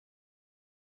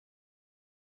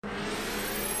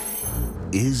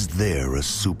Is there a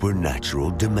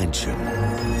supernatural dimension?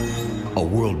 A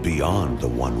world beyond the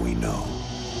one we know?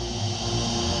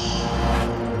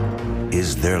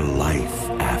 Is there life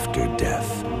after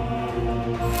death?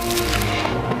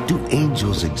 Do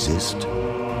angels exist?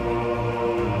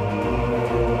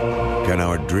 Can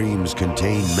our dreams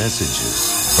contain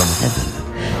messages from heaven?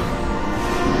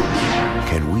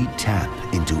 Can we tap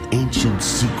into ancient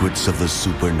secrets of the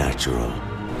supernatural?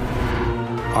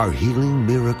 Are healing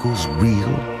miracles real?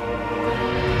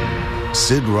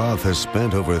 Sid Roth has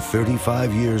spent over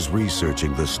 35 years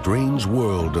researching the strange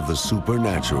world of the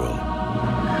supernatural.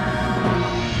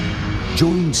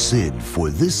 Join Sid for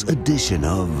this edition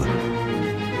of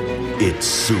It's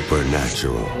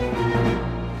Supernatural.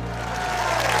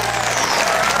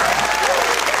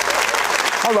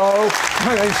 Hello,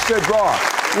 my name's Sid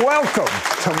Roth. Welcome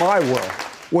to my world,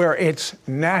 where it's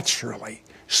naturally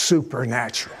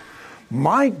supernatural.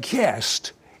 My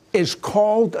guest is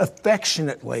called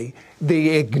affectionately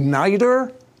the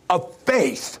igniter of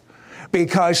faith,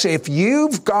 because if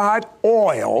you've got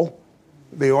oil,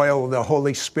 the oil of the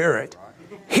Holy Spirit,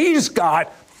 he's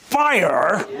got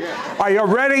fire. Are you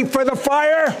ready for the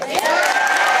fire?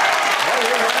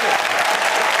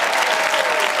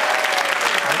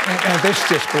 And this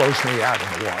just blows me out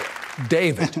of the water.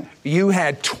 David, you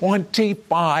had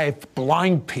 25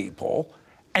 blind people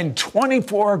and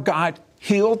 24 got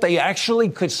healed. They actually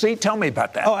could see. Tell me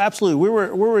about that. Oh, absolutely. We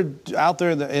were out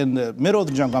there in the middle of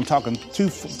the jungle. I'm talking two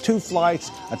flights,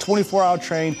 a 24-hour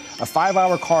train, a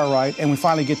 5-hour car ride, and we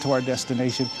finally get to our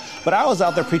destination. But I was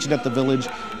out there preaching at the village,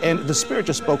 and the Spirit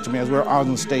just spoke to me as we're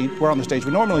on the stage.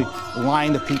 We normally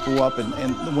line the people up, and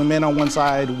the men on one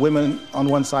side, women on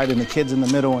one side, and the kids in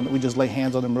the middle, and we just lay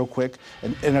hands on them real quick.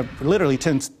 And in literally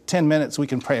 10 minutes, we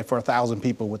can pray for 1,000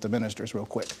 people with the ministers real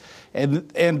quick.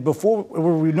 And before,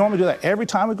 we normally do that every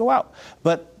time we go out.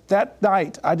 But that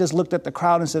night, I just looked at the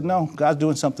crowd and said, no, God's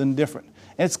doing something different.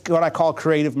 It's what I call a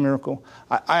creative miracle.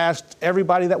 I asked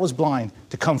everybody that was blind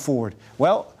to come forward.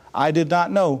 Well, I did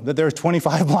not know that there were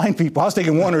 25 blind people. I was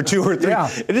thinking 1 or 2 or 3. Yeah.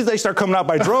 They start coming out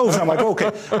by droves. I'm like,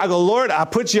 okay. I go, Lord, I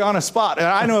put you on a spot. And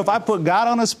I know if I put God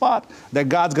on a spot, that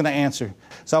God's going to answer.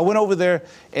 So I went over there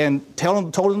and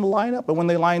told them to line up. And when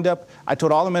they lined up, I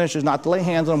told all the ministers not to lay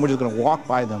hands on them. We're just going to walk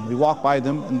by them. We walked by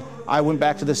them, and I went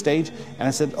back to the stage, and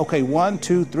I said, okay, 1,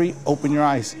 2, 3, open your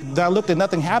eyes. Then I looked and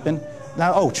nothing happened.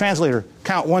 Now, translator,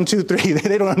 count 1, 2, 3.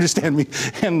 They don't understand me.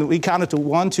 And we counted to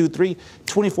 1, 2, 3,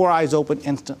 24 eyes open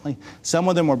instantly. Some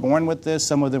of them were born with this.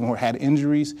 Some of them had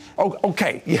injuries. Oh,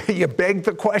 okay, you begged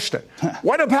the question.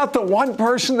 What about the one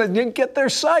person that didn't get their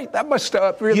sight? That must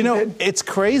have really been... It's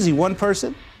crazy. One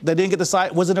person that didn't get the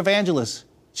sight was an evangelist.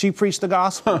 She preached the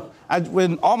gospel.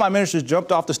 When all my ministers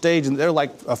jumped off the stage and they're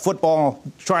like a football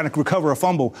trying to recover a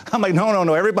fumble, I'm like,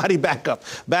 no, everybody back up.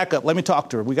 Let me talk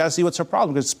to her. We got to see what's her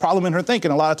problem, because it's a problem in her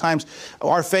thinking. A lot of times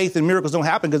our faith and miracles don't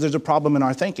happen because there's a problem in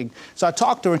our thinking. So I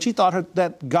talked to her, and she thought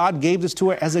that God gave this to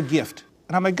her as a gift.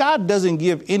 And I'm like, God doesn't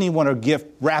give anyone a gift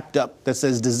wrapped up that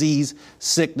says disease,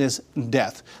 sickness, and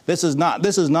death. This is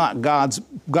not God's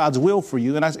will for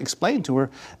you. And I explained to her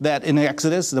that in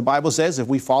Exodus, the Bible says if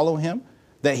we follow him,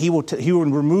 that he will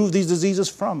remove these diseases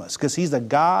from us, because he's the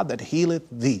God that healeth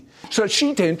thee. So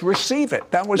she didn't receive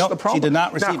it. That was the problem. She did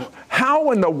not receive it.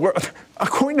 How in the world,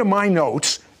 according to my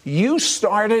notes, you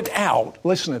started out,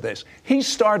 listen to this, he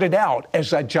started out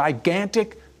as a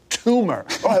gigantic tumor.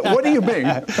 What do you mean?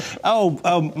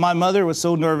 My mother was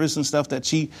so nervous and stuff that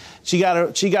she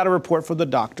got a report from the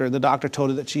doctor. The doctor told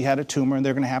her that she had a tumor and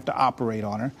they're going to have to operate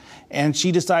on her. And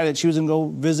she decided she was going to go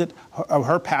visit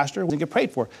her pastor and get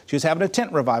prayed for. She was having a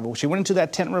tent revival. She went into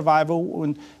that tent revival.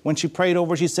 When she prayed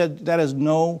over, she said, that is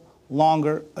no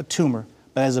longer a tumor,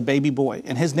 but as a baby boy.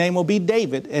 And his name will be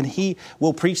David, and he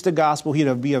will preach the gospel.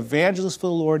 He'll be evangelist for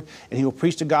the Lord, and he will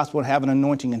preach the gospel and have an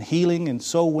anointing and healing and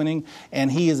soul winning, and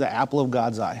he is the apple of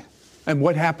God's eye. And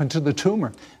what happened to the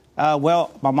tumor?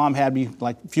 Well, my mom had me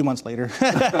like a few months later.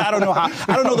 I don't know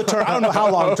how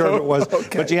long term it was,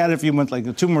 okay. But she had it a few months later.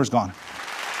 The tumor's gone.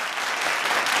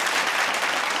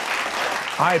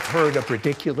 I've heard of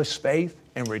ridiculous faith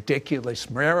and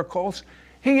ridiculous miracles.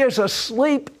 He is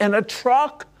asleep in a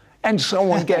truck and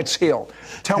someone gets healed.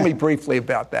 Tell me briefly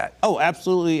about that. Oh,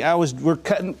 absolutely.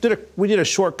 We did a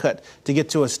shortcut to get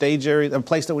to a stage area, a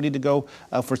place that we need to go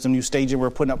for some new staging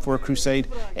we're putting up for a crusade.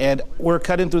 And we're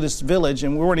cutting through this village,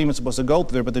 and we weren't even supposed to go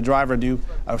through there, but the driver knew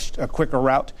a quicker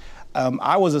route.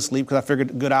 I was asleep because I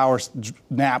figured a good hour's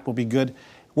nap would be good.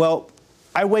 Well,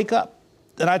 I wake up,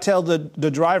 and I tell the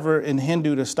driver in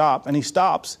Hindu to stop, and he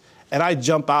stops. And I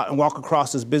jump out and walk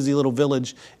across this busy little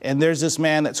village, and there's this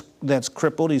man that's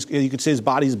crippled. You can see his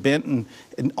body's bent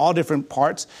in all different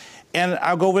parts. And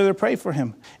I'll go over there to pray for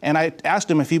him. And I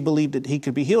asked him if he believed that he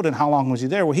could be healed and how long was he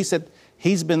there. Well, he said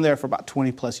he's been there for about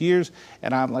 20 plus years.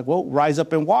 And I'm like, well, rise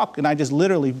up and walk. And I just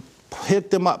literally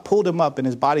picked him up, pulled him up, and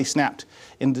his body snapped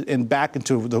and back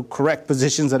into the correct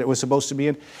positions that it was supposed to be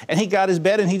in. And he got his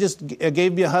bed and he just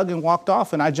gave me a hug and walked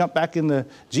off. And I jumped back in the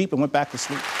Jeep and went back to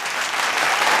sleep.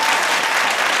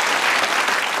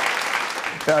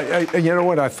 You know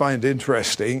what I find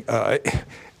interesting?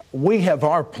 We have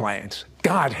our plans.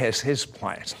 God has his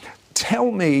plans. Tell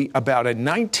me about a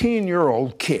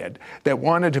 19-year-old kid that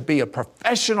wanted to be a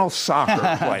professional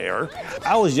soccer player.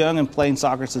 I was young and playing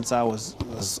soccer since I was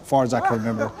as far as I can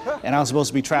remember. And I was supposed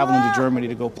to be traveling to Germany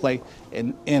to go play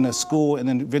in a school and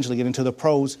then eventually get into the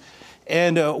pros.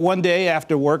 And one day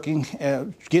after working,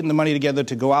 getting the money together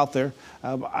to go out there,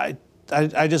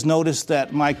 I just noticed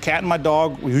that my cat and my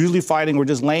dog were usually fighting, were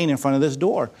just laying in front of this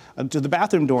door, to the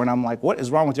bathroom door. And I'm like, what is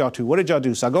wrong with y'all two? What did y'all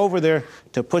do? So I go over there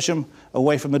to push them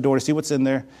away from the door to see what's in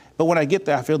there. But when I get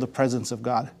there, I feel the presence of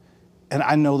God. And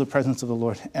I know the presence of the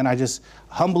Lord. And I just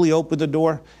humbly opened the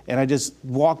door and I just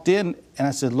walked in and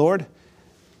I said, Lord.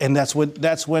 And that's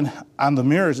when on the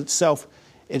mirrors itself,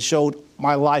 it showed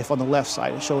my life on the left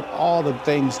side. It showed all the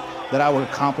things that I would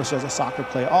accomplish as a soccer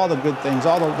player, all the good things,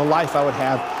 all the life I would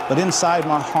have. But inside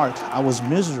my heart, I was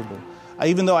miserable.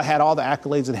 Even though I had all the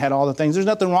accolades and had all the things, there's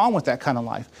nothing wrong with that kind of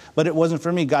life. But it wasn't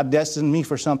for me. God destined me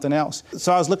for something else.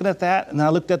 So I was looking at that, and then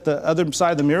I looked at the other side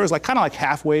of the mirror. It was kind of like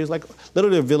halfway. It was like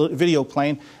literally a video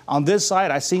playing. On this side,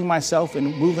 I seen myself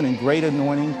moving in great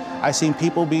anointing. I seen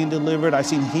people being delivered. I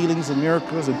seen healings and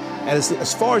miracles. And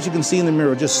as far as you can see in the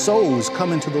mirror, just souls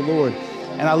coming to the Lord.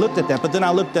 And I looked at that, but then I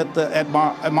looked at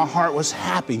my heart was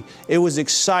happy. It was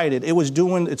excited. It was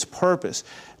doing its purpose.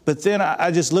 But then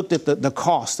I just looked at the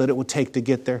cost that it would take to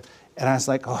get there. And I was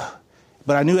like, oh.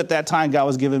 But I knew at that time God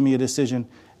was giving me a decision.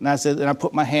 And I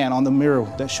put my hand on the mirror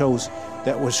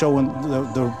that was showing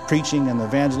the preaching and the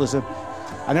evangelism.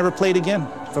 I never played again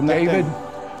from that David, day.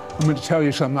 I'm going to tell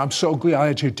you something. I'm so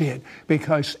glad you did,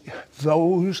 because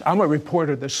I'm a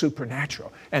reporter of the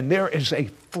supernatural, and there is a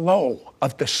flow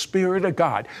of the Spirit of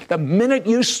God. The minute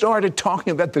you started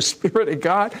talking about the Spirit of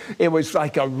God, it was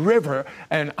like a river,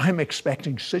 and I'm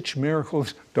expecting such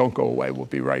miracles. Don't go away. We'll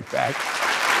be right back.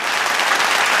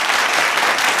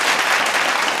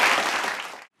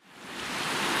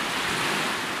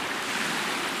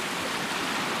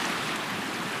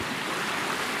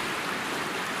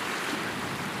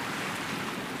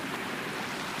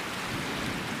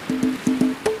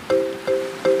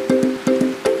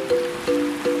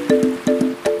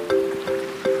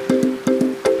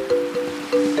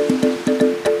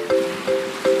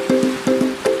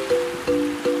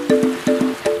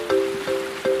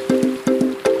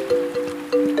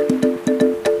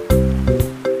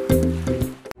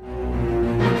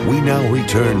 Now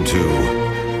return to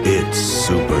It's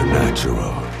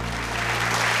Supernatural.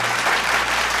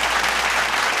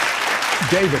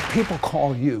 David, people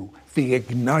call you the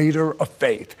igniter of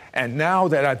faith. And now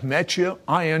that I've met you,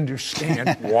 I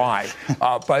understand why.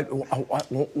 But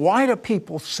why do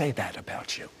people say that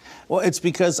about you? Well, it's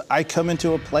because I come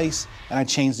into a place and I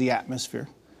change the atmosphere.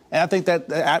 And I think that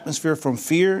the atmosphere from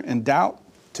fear and doubt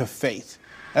to faith.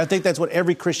 I think that's what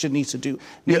every Christian needs to do.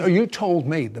 You told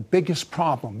me the biggest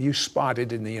problem you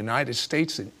spotted in the United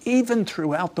States and even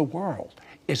throughout the world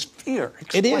is fear.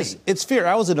 Explain. It is. It's fear.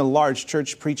 I was in a large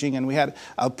church preaching, and we had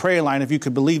a prayer line, if you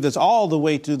could believe this, all the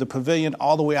way to the pavilion,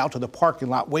 all the way out to the parking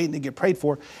lot, waiting to get prayed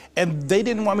for. And they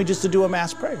didn't want me just to do a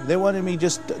mass prayer. They wanted me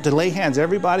just to lay hands.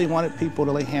 Everybody wanted people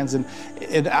to lay hands. And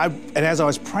as I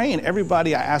was praying,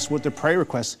 everybody I asked what their prayer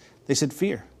requests, they said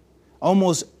fear.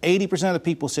 Almost 80% of the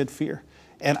people said fear.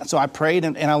 And so I prayed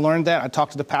and I learned that. I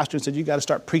talked to the pastor and said, you got to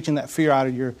start preaching that fear out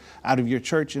of your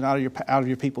church and out of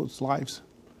your people's lives.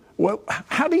 Well,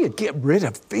 how do you get rid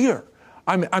of fear?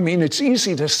 I mean, it's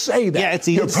easy to say that. Yeah, it's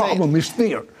easy your to say problem is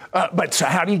fear. But so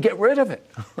how do you get rid of it?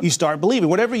 You start believing.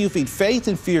 Whatever you feed, faith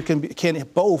and fear can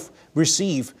both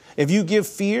receive. If you give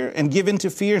fear and give into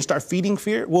fear and start feeding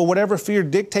fear, well, whatever fear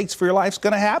dictates for your life is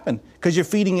going to happen because you're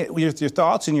feeding it with your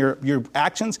thoughts and your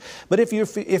actions. But if you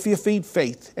feed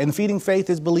faith, and feeding faith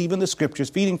is believing the scriptures,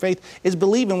 feeding faith is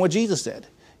believing what Jesus said.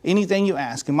 Anything you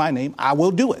ask in my name, I will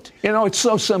do it. You know, it's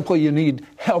so simple you need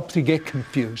help to get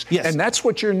confused. Yes. And that's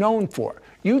what you're known for.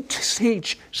 You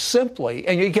teach simply,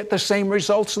 and you get the same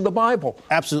results of the Bible.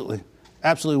 Absolutely.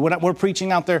 Absolutely. When we're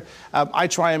preaching out there, I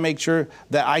try and make sure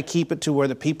that I keep it to where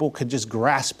the people could just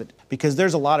grasp it, because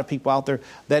there's a lot of people out there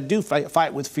that do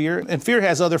fight with fear, and fear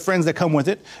has other friends that come with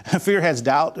it. Fear has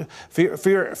doubt.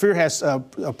 Fear has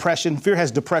oppression. Fear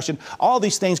has depression. All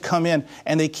these things come in,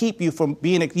 and they keep you from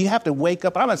being. You have to wake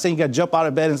up. I'm not saying you got to jump out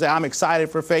of bed and say, "I'm excited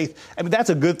for faith." I mean, that's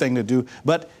a good thing to do,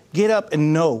 but get up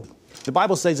and know. The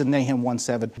Bible says in Nahum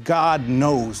 1:7, God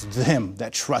knows them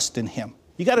that trust in Him.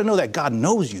 You got to know that God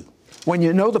knows you. When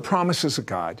you know the promises of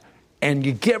God and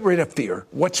you get rid of fear,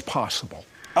 what's possible?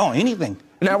 Oh, anything.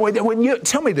 Now, when you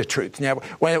tell me the truth, now,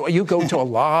 when you go to a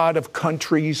lot of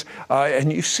countries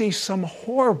and you see some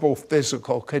horrible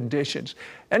physical conditions,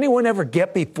 anyone ever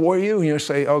get before you and you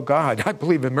say, "Oh God, I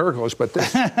believe in miracles, but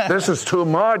this is too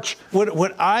much"?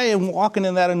 When I am walking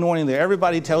in that anointing there,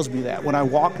 everybody tells me that. When I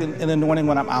walk in the anointing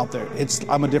when I'm out there,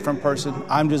 I'm a different person.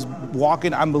 I'm just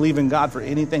walking. I'm believing God for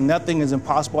anything. Nothing is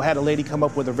impossible. I had a lady come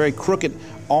up with a very crooked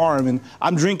arm, and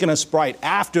I'm drinking a Sprite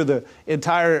after the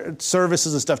entire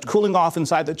services and stuff, cooling off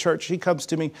inside the church. She comes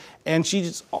to me, and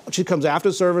she comes after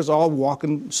the service, all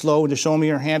walking slow and just showing me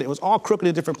her hand. It was all crooked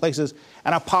in different places,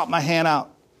 and I pop my hand out.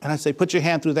 And I say, "Put your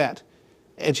hand through that."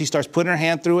 And she starts putting her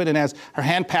hand through it. And as her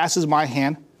hand passes my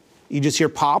hand, you just hear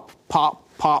pop, pop,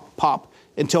 pop, pop,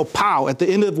 until pow. At the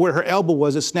end of where her elbow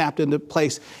was, it snapped into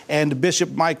place. And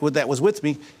Bishop Mike that was with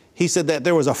me, he said that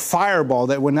there was a fireball,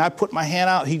 that when I put my hand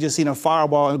out, he just seen a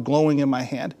fireball glowing in my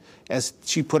hand as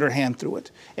she put her hand through it.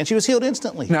 And she was healed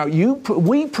instantly. Now,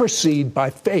 we proceed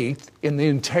by faith in the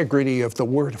integrity of the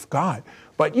Word of God.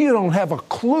 But you don't have a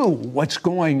clue what's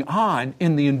going on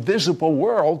in the invisible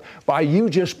world by you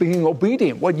just being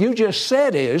obedient. What you just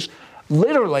said is,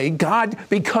 literally, God,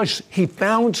 because He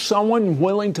found someone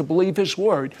willing to believe His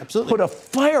word, Absolutely. Put a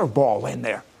fireball in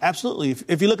there. Absolutely.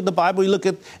 If you look at the Bible, you look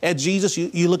at Jesus,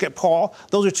 you look at Paul,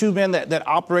 those are two men that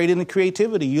operate in the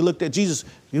creativity. You looked at Jesus,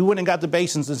 you went and got the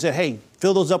basins and said, "Hey,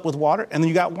 fill those up with water," and then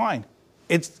you got wine.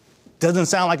 It doesn't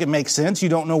sound like it makes sense. You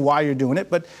don't know why you're doing it,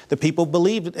 but the people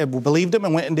believed him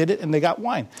and went and did it, and they got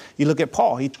wine. You look at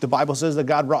Paul. The Bible says that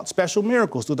God wrought special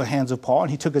miracles through the hands of Paul, and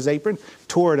he took his apron,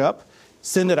 tore it up,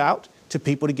 sent it out to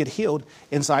people to get healed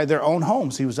inside their own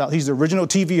homes. He's the original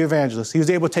TV evangelist. He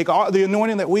was able to take all the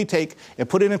anointing that we take and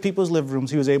put it in people's living rooms.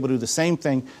 He was able to do the same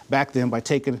thing back then by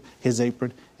taking his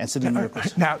apron and sending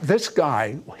miracles. Now, this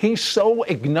guy, he so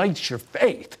ignites your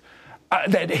faith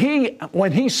that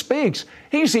when he speaks,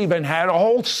 he's even had a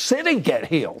whole city get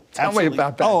healed. Tell me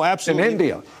about that. Oh, absolutely. In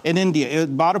India. In India.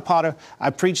 Bhadapata, I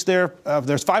preached there.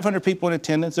 There's 500 people in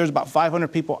attendance. There's about 500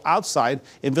 people outside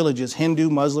in villages, Hindu,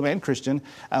 Muslim, and Christian.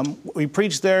 We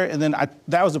preached there, and then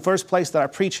that was the first place that I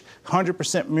preached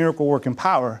 100% miracle working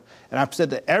power. And I said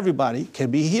that everybody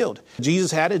can be healed.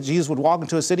 Jesus had it. Jesus would walk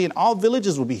into a city, and all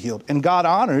villages would be healed. And God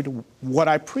honored what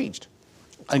I preached.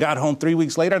 I got home 3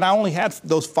 weeks later, and I only had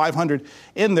those 500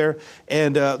 in there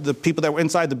and the people that were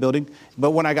inside the building.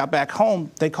 But when I got back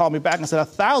home, they called me back and said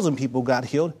 1,000 people got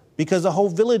healed because the whole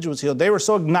village was healed. They were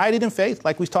so ignited in faith,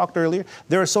 like we talked earlier.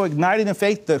 They were so ignited in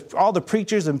faith that all the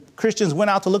preachers and Christians went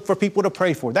out to look for people to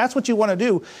pray for. That's what you want to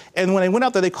do. And when they went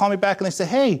out there, they called me back and they said,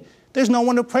 "Hey, there's no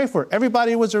one to pray for."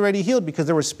 Everybody was already healed because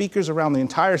there were speakers around the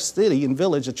entire city and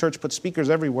village. The church put speakers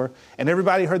everywhere, and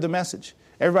everybody heard the message.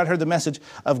 Everybody heard the message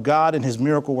of God and His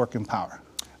miracle-working power.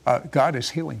 God is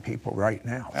healing people right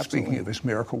now. Absolutely. Speaking of His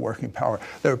miracle-working power,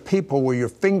 there are people where your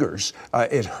fingers,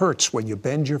 it hurts when you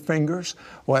bend your fingers.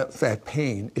 Well, that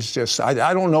pain is just, I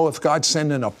don't know if God's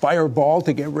sending a fireball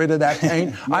to get rid of that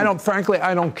pain. No. Frankly,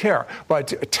 I don't care.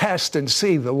 But test and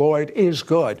see, the Lord is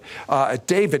good.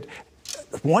 David,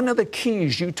 one of the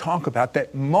keys you talk about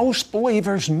that most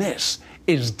believers miss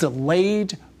is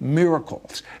delayed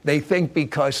miracles. They think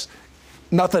because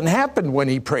nothing happened when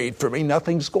he prayed for me,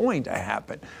 nothing's going to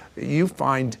happen. You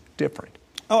find different.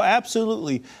 Oh,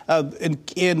 absolutely.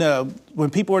 When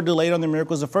people are delayed on their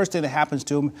miracles, the first thing that happens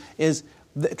to them is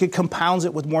it compounds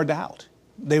it with more doubt.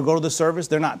 They go to the service,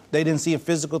 they didn't see a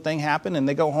physical thing happen, and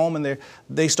they go home and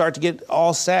they start to get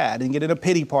all sad and get in a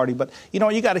pity party. But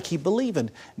you got to keep believing.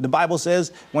 The Bible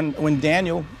says when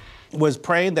Daniel was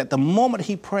praying that the moment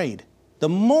he prayed,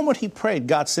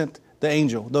 God sent the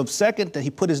angel. The second that he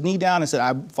put his knee down and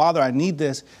said, "Father, I need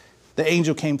this," the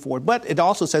angel came forward. But it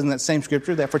also says in that same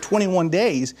scripture that for 21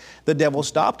 days, the devil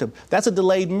stopped him. That's a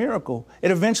delayed miracle.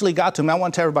 It eventually got to him. I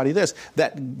want to tell everybody this,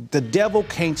 that the devil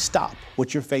can't stop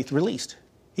what your faith released.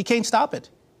 He can't stop it.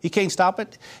 He can't stop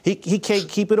it. He can't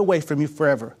keep it away from you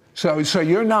forever. So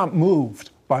you're not moved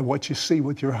by what you see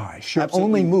with your eyes. You're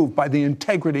Absolutely. only moved by the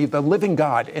integrity of the living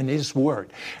God and His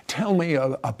Word. Tell me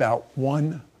about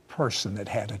one person that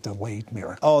had a delayed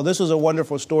miracle? Oh, this was a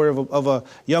wonderful story of a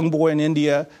young boy in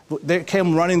India. They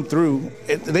came running through.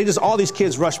 All these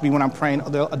kids rush me when I'm praying.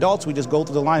 The adults, we just go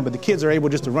through the line, but the kids are able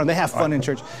just to run. They have fun in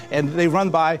church. And they run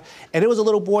by, and it was a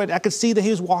little boy. I could see that he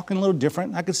was walking a little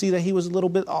different. I could see that he was a little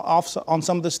bit off on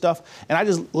some of the stuff. And I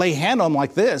just lay hand on him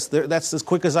like this. That's as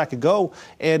quick as I could go.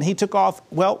 And he took off.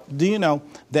 Well, do you know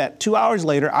that 2 hours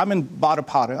later, I'm in Bada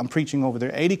Pata. I'm preaching over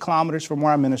there, 80 kilometers from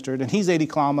where I ministered, and he's 80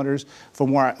 kilometers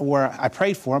from where I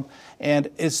prayed for him, and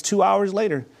it's 2 hours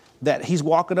later that he's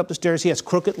walking up the stairs. He has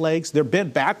crooked legs. They're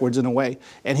bent backwards in a way,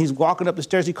 and he's walking up the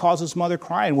stairs. He calls his mother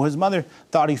crying. Well, his mother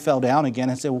thought he fell down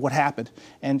again and said, well, what happened?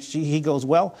 And he goes,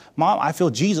 well, Mom, I feel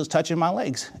Jesus touching my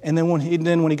legs. And then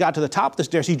when he got to the top of the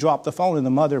stairs, he dropped the phone, and the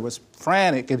mother was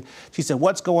frantic. And she said,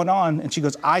 what's going on? And she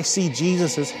goes, I see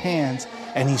Jesus' hands,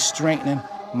 and he's straightening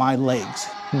my legs.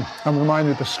 I'm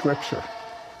reminded of the scripture.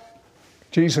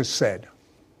 Jesus said,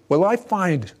 will I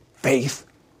find faith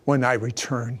when I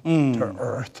return to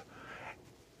earth?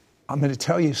 I'm going to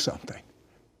tell you something.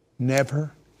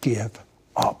 Never give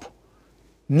up.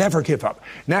 Never give up.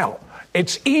 Now,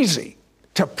 it's easy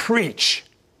to preach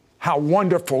how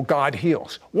wonderful God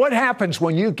heals. What happens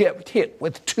when you get hit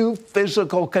with 2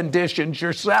 physical conditions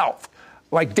yourself,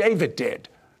 like David did?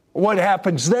 What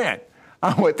happens then?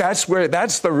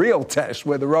 That's the real test,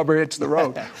 where the rubber hits the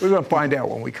road. We're going to find out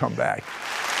when we come back.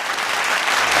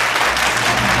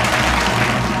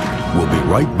 We'll be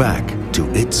right back to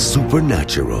It's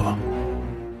Supernatural.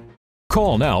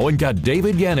 Call now and get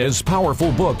David Yanez's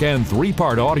powerful book and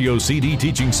 3-part audio CD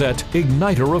teaching set,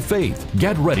 Igniter of Faith.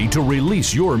 Get ready to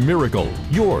release your miracle.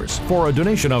 Yours for a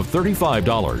donation of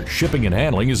 $35. Shipping and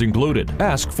handling is included.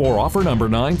 Ask for offer number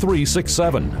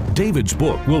 9367. David's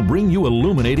book will bring you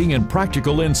illuminating and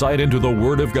practical insight into the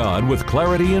Word of God with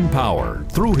clarity and power.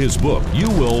 Through his book, you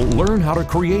will learn how to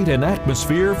create an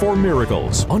atmosphere for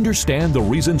miracles. Understand the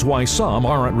reasons why some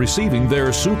aren't receiving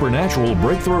their supernatural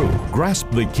breakthrough. Grasp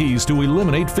the keys to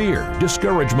eliminate fear,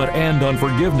 discouragement, and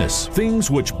unforgiveness, things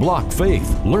which block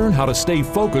faith. Learn how to stay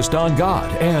focused on God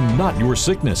and not your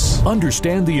sickness.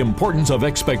 Understand the importance of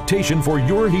expectation for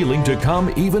your healing to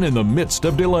come even in the midst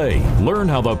of delay. Learn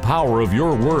how the power of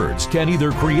your words can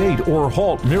either create or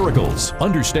halt miracles.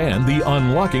 Understand the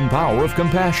unlocking power of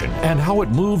compassion and how it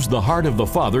moves the heart of the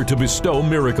Father to bestow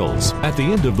miracles. At the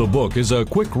end of the book is a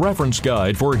quick reference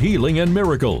guide for healing and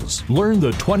miracles. Learn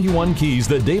the 21 keys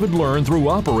that David learned through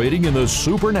operating in the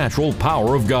supernatural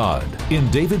power of God.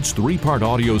 In David's 3-part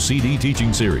audio CD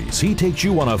teaching series, he takes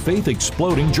you on a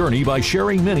faith-exploding journey by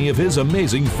sharing many of his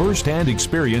amazing first-hand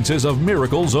experiences of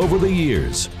miracles over the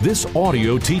years. This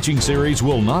audio teaching series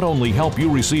will not only help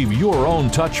you receive your own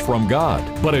touch from God,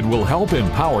 but it will help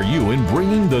empower you in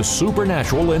bringing the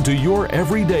supernatural into your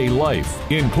everyday life.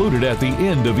 Included at the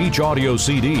end of each audio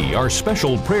CD are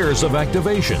special prayers of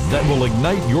activation that will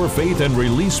ignite your faith and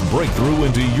release breakthrough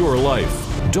into your life.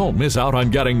 Don't miss out on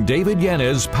getting David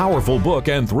Yanez's powerful book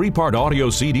and 3-part audio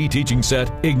CD teaching set,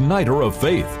 Igniter of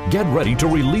Faith. Get ready to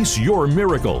release your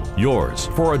miracle. Yours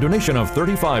for a donation of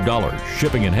 $35.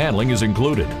 Shipping and handling is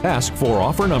included. Ask for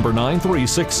offer number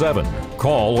 9367.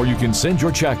 Call or you can send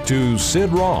your check to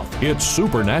Sid Roth. It's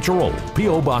Supernatural.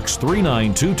 P.O. Box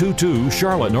 39222,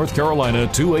 Charlotte, North Carolina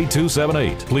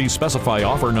 28278. Please specify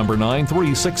offer number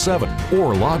 9367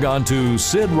 or log on to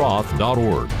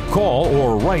sidroth.org. Call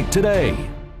or write today.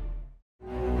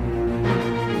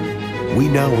 We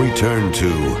now return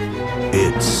to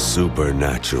It's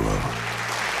Supernatural.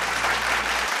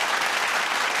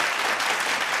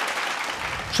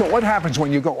 So what happens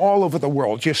when you go all over the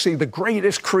world? You see the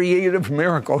greatest creative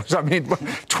miracles. I mean,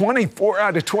 24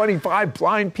 out of 25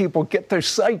 blind people get their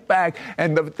sight back,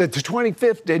 and the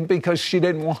 25th didn't because she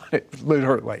didn't want it,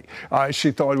 literally.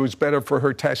 She thought it was better for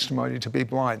her testimony to be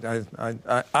blind.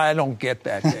 I don't get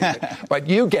that, David. But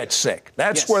you get sick.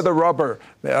 That's where the rubber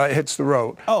hits the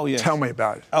road. Oh, yes. Tell me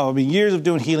about it. Oh, I mean, years of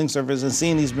doing healing services and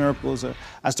seeing these miracles,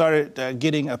 I started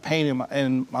getting a pain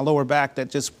in my lower back that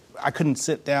just I couldn't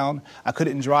sit down. I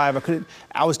couldn't drive.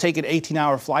 I was taking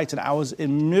 18-hour flights, and I was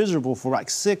miserable for like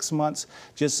 6 months,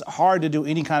 just hard to do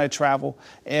any kind of travel.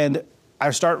 And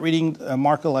I started reading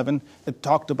Mark 11. It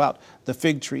talked about the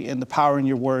fig tree and the power in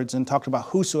your words, and talked about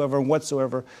whosoever and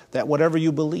whatsoever, that whatever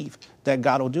you believe, that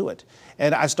God will do it.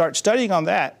 And I started studying on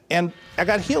that, and I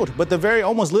got healed. But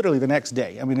almost literally the next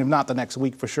day, I mean, if not the next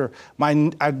week for sure, my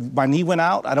knee went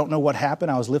out. I don't know what happened.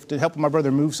 I was helping my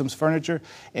brother move some furniture,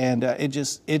 and it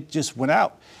just went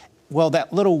out. Well,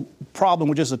 that little problem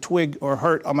with just a twig or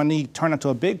hurt on my knee turned into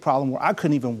a big problem where I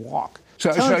couldn't even walk.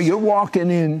 So you're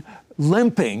walking in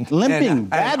limping. And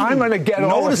badly. I'm going to get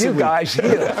all of you guys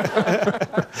healed.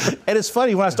 And it's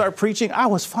funny, when I start preaching, I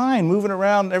was fine, moving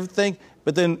around and everything.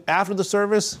 But then after the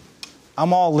service,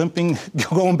 I'm all limping,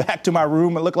 going back to my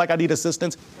room. It looked like I need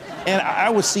assistance. And I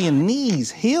was seeing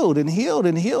knees healed and healed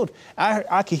and healed.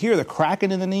 I could hear the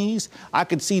cracking in the knees. I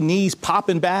could see knees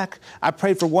popping back. I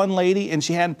prayed for one lady, and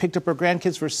she hadn't picked up her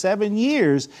grandkids for 7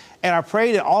 years. And I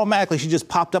prayed, and automatically she just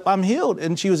popped up, I'm healed.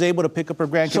 And she was able to pick up her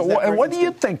grandkids. So what do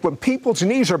you think when people's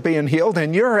knees are being healed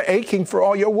and you're aching for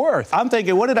all your worth? I'm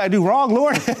thinking, what did I do wrong,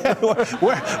 Lord?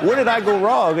 where did I go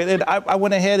wrong? And I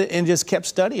went ahead and just kept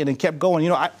studying and kept going. You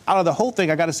know, out of the whole thing,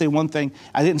 I got to say one thing.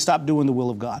 I didn't stop doing the will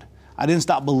of God. I didn't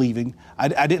stop believing.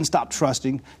 I didn't stop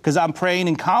trusting, because I'm praying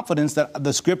in confidence that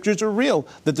the scriptures are real,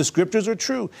 that the scriptures are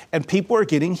true, and people are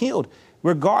getting healed.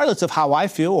 Regardless of how I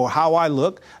feel or how I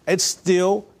look, it's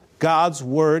still God's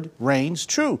word reigns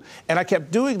true. And I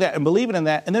kept doing that and believing in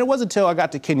that. And then it wasn't until I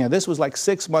got to Kenya. This was like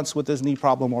 6 months with this knee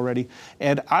problem already.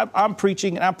 And I'm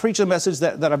preaching a message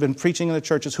that I've been preaching in the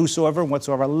churches, whosoever and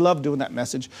whatsoever. I love doing that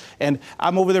message. And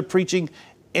I'm over there preaching.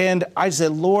 And I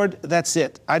said, Lord, that's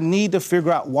it. I need to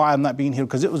figure out why I'm not being healed,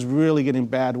 because it was really getting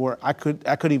bad where I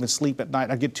couldn't even sleep at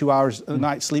night. I get 2 hours a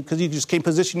night sleep because you just can't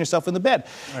position yourself in the bed.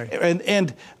 Right.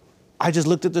 And I just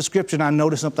looked at the scripture and I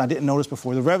noticed something I didn't notice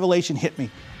before. The revelation hit me,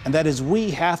 and that is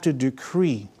we have to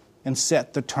decree and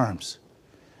set the terms.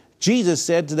 Jesus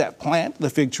said to that plant, the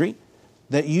fig tree,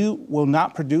 that you will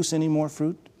not produce any more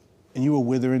fruit and you will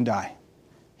wither and die.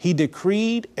 He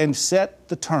decreed and set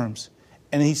the terms.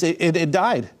 And he said it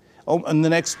died. And the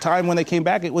next time when they came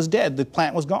back, it was dead. The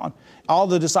plant was gone. All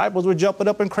the disciples were jumping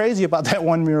up and crazy about that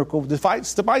one miracle.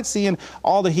 Despite seeing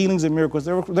all the healings and miracles,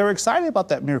 they were excited about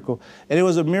that miracle. And it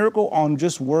was a miracle on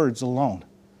just words alone.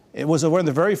 It was one of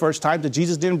the very first times that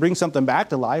Jesus didn't bring something back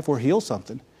to life or heal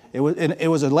something. It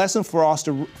was a lesson for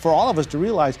all of us to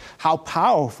realize how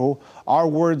powerful our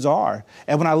words are.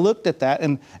 And when I looked at that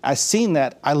and I seen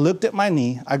that, I looked at my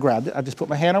knee, I grabbed it, I just put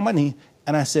my hand on my knee,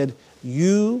 and I said,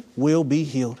 you will be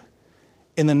healed.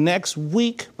 In the next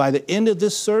week, by the end of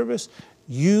this service,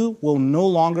 you will no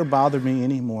longer bother me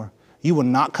anymore. You will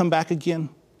not come back again.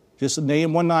 Just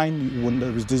name 19,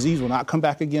 the disease will not come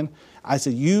back again. I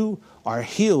said, you are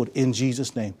healed in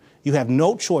Jesus' name. You have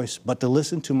no choice but to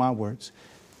listen to my words.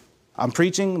 I'm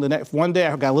preaching. The next one day,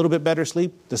 I got a little bit better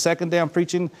sleep. The second day, I'm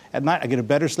preaching at night. I get a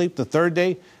better sleep. The third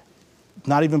day,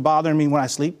 not even bothering me when I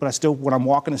sleep, but when I'm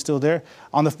walking, it's still there.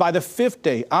 By the fifth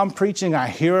day, I'm preaching. I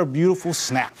hear a beautiful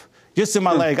snap just in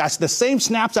my leg. The same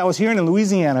snaps I was hearing in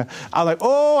Louisiana. I was like,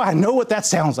 oh, I know what that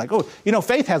sounds like. Oh, you know,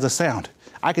 faith has a sound.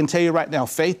 I can tell you right now,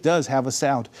 faith does have a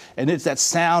sound. And it's that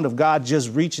sound of God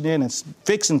just reaching in and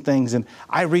fixing things. And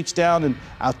I reached down and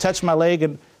I'll touch my leg,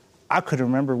 and I couldn't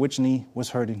remember which knee was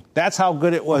hurting. That's how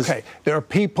good it was. Okay, there are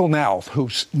people now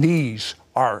whose knees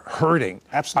are hurting.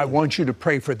 Absolutely. I want you to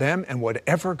pray for them and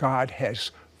whatever God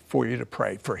has for you to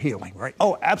pray for healing, right?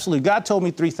 Oh, absolutely. God told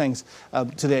me 3 things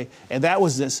today, and that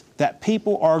was this, that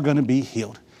people are going to be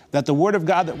healed. That the word of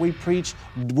God that we preach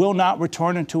will not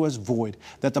return unto us void.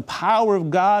 That the power of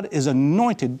God is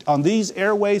anointed on these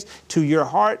airways to your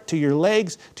heart, to your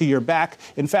legs, to your back.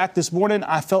 In fact, this morning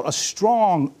I felt a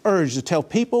strong urge to tell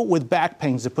people with back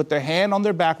pains to put their hand on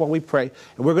their back while we pray.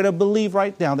 And we're going to believe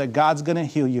right now that God's going to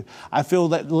heal you. I feel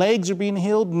that legs are being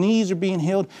healed, knees are being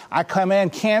healed. I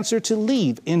command cancer to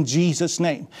leave in Jesus'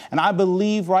 name. And I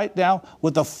believe right now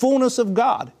with the fullness of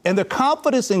God and the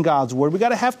confidence in God's word. We got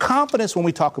to have confidence when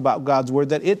we talk about God's word,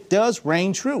 that it does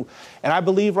reign true. And I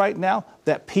believe right now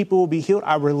that people will be healed.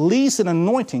 I release an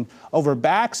anointing over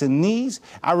backs and knees.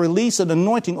 I release an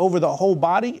anointing over the whole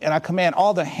body, and I command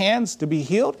all the hands to be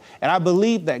healed. And I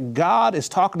believe that God is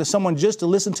talking to someone just to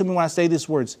listen to me when I say these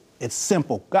words. It's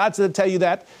simple. God said to tell you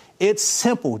that. It's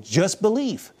simple. Just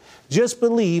believe. Just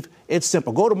believe. It's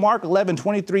simple. Go to Mark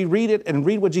 11:23, read it, and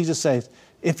read what Jesus says.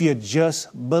 If you just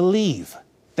believe.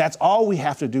 That's all we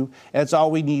have to do. That's all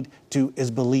we need to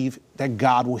is believe that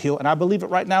God will heal. And I believe it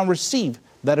right now and receive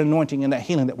that anointing and that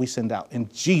healing that we send out. In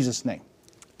Jesus' name,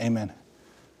 amen.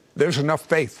 There's enough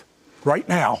faith right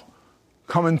now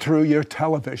coming through your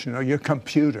television or your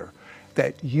computer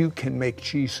that you can make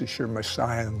Jesus your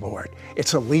Messiah and Lord.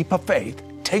 It's a leap of faith.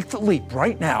 Take the leap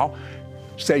right now.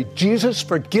 Say, Jesus,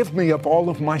 forgive me of all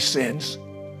of my sins.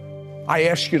 I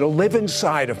ask you to live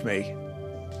inside of me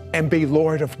and be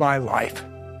Lord of my life.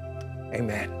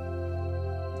 Amen.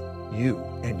 You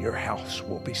and your house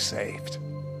will be saved.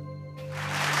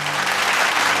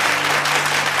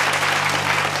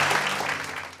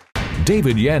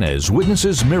 David Yanez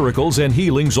witnesses miracles and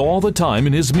healings all the time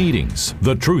in his meetings.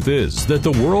 The truth is that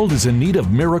the world is in need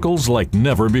of miracles like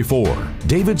never before.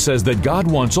 David says that God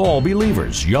wants all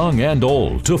believers, young and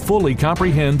old, to fully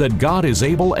comprehend that God is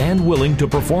able and willing to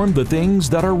perform the things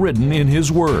that are written in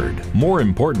His Word. More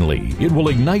importantly, it will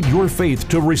ignite your faith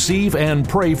to receive and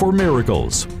pray for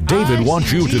miracles. David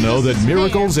wants you to know that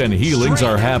miracles and healings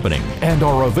are happening and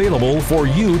are available for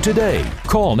you today.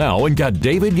 Call now and get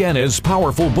David Yanez's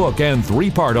powerful book and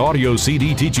 3-part audio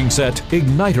CD teaching set,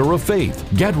 Igniter of Faith.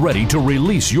 Get ready to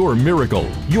release your miracle.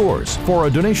 Yours for a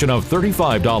donation of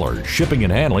 $35. Shipping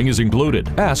and handling is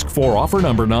included. Ask for offer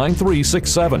number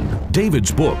 9367.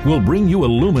 David's book will bring you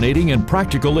illuminating and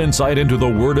practical insight into the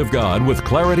Word of God with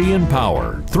clarity and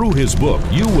power. Through his book,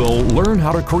 you will learn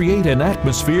how to create an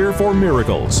atmosphere for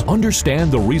miracles.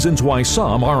 Understand the reasons why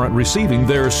some aren't receiving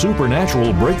their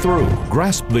supernatural breakthrough.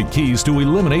 Grasp the keys to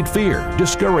eliminate fear,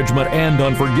 discouragement, and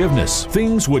unforgiveness,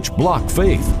 things which block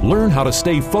faith. Learn how to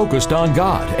stay focused on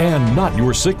God and not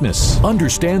your sickness.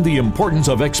 Understand the importance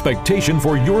of expectation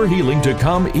for your healing to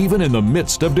come even in the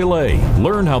midst of delay.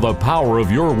 Learn how the power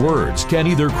of your words can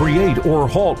either create or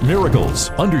halt miracles.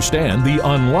 Understand the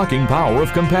unlocking power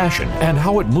of compassion and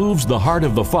how it moves the heart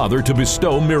of the Father to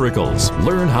bestow miracles.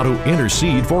 Learn how to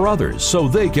intercede for others so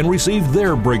they can receive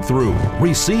their breakthrough.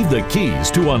 Receive the keys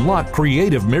to unlock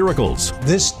creative miracles.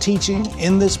 This teaching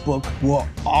in this book will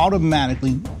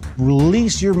automatically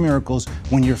release your miracles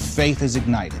when your faith is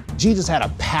ignited. Jesus had a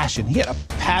passion. He had a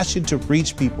passion to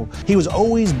reach people. He was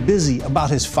always busy about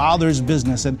his Father's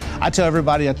business. And I tell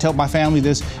everybody, I tell my family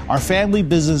this, our family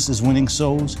business is winning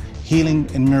souls, healing,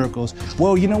 and miracles.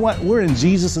 Well, you know what? We're in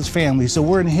Jesus' family, so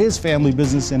we're in his family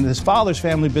business, and his Father's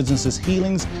family business is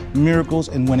healings, miracles,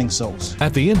 and winning souls.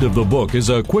 At the end of the book is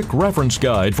a quick reference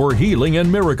guide for healing and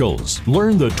miracles.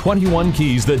 Learn the 21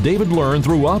 keys that David learned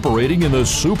through operating in the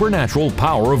supernatural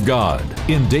power of God.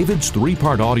 In David's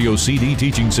 3-part audio CD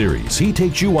teaching series, he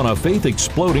takes you on a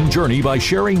faith-exploding journey by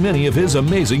sharing many of his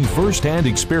amazing first-hand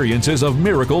experiences of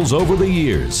miracles over the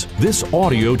years. This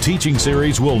audio teaching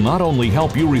series will not only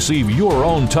help you receive your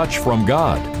own touch from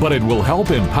God, but it will help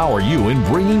empower you in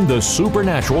bringing the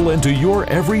supernatural into your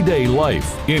everyday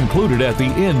life. Included at the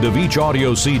end of each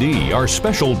audio CD are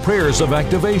special prayers of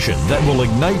activation that will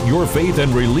ignite your faith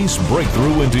and release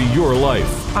breakthrough into your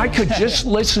life. I could just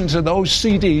listen to those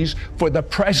CDs for the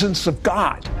presence of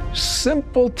God.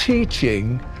 Simple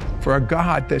teaching for a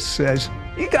God that says,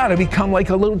 you got to become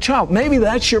like a little child. Maybe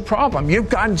that's your problem. You've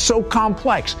gotten so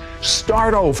complex.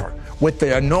 Start over with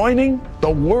the anointing, the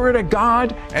Word of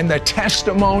God, and the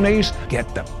testimonies.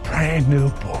 Get the brand new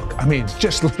book. I mean, it's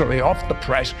just literally off the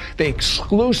press. The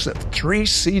exclusive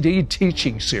 3-CD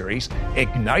teaching series,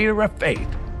 Igniter of Faith.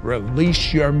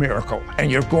 Release your miracle, and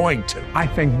you're going to. I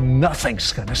think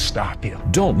nothing's going to stop you.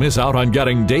 Don't miss out on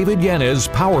getting David Yanez's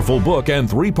powerful book and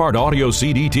 3-part audio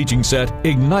CD teaching set,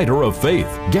 Igniter of Faith.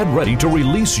 Get ready to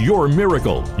release your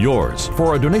miracle. Yours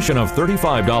for a donation of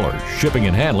 $35. Shipping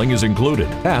and handling is included.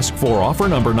 Ask for offer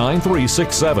number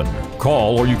 9367.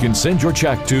 Call or you can send your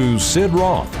check to Sid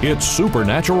Roth. It's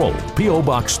supernatural. P.O.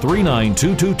 Box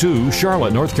 39222,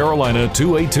 Charlotte, North Carolina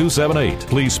 28278.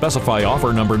 Please specify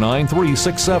offer number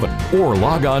 9367. Or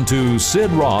log on to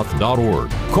sidroth.org.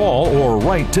 Call or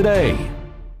write today.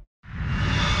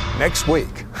 Next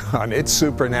week on It's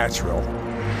Supernatural,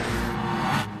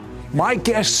 my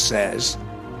guest says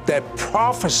that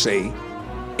prophecy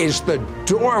is the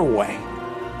doorway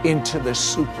into the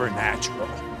supernatural.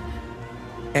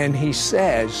 And he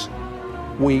says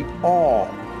we all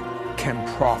can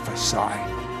prophesy.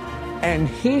 And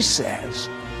he says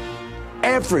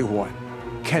everyone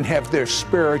can have their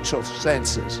spiritual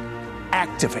senses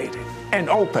activated and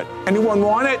open. Anyone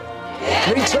want it?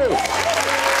 Me too.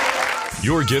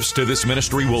 Your gifts to this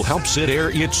ministry will help Sid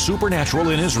air It's Supernatural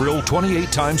in Israel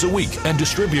 28 times a week and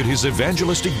distribute his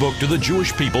evangelistic book to the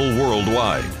Jewish people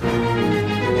worldwide.